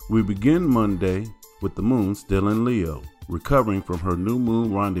We begin Monday with the moon still in Leo, recovering from her new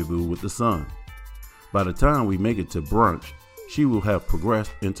moon rendezvous with the sun. By the time we make it to brunch, she will have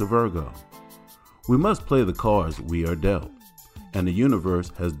progressed into Virgo. We must play the cards we are dealt, and the universe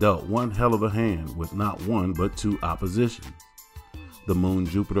has dealt one hell of a hand with not one but two oppositions. The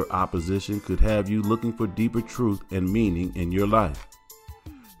Moon-Jupiter opposition could have you looking for deeper truth and meaning in your life.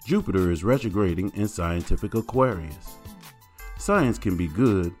 Jupiter is retrograding in scientific Aquarius. Science can be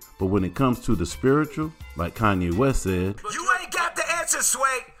good, but when it comes to the spiritual, like Kanye West said, "You ain't got the answer,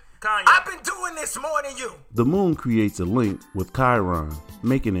 Sway. Kanye. I've been doing this more than you." the moon creates a link with Chiron,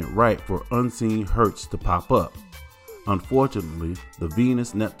 making it right for unseen hurts to pop up. Unfortunately, the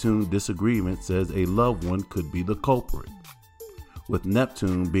Venus-Neptune disagreement says a loved one could be the culprit. With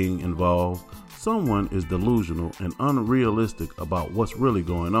Neptune being involved, someone is delusional and unrealistic about what's really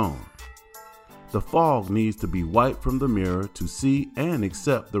going on. The fog needs to be wiped from the mirror to see and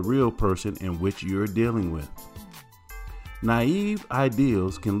accept the real person in which you're dealing with. Naive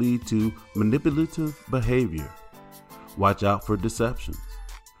ideals can lead to manipulative behavior. Watch out for deceptions.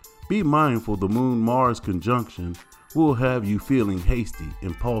 Be mindful the Moon-Mars conjunction will have you feeling hasty,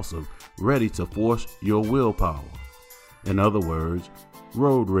 impulsive, ready to force your willpower. In other words,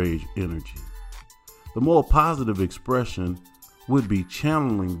 road rage energy. The more positive expression would be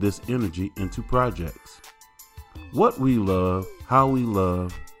channeling this energy into projects. What we love, how we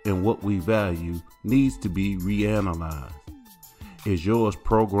love, and what we value needs to be reanalyzed. Is yours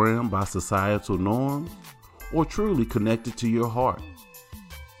programmed by societal norms or truly connected to your heart?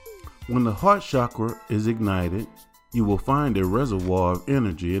 When the heart chakra is ignited, you will find a reservoir of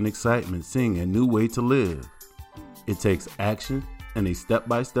energy and excitement seeing a new way to live. It takes action and a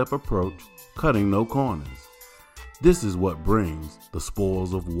step-by-step approach, cutting no corners. This is what brings the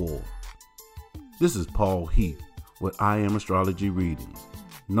spoils of war. This is Paul Heath with I Am Astrology Readings.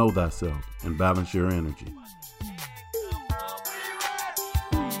 Know thyself and balance your energy.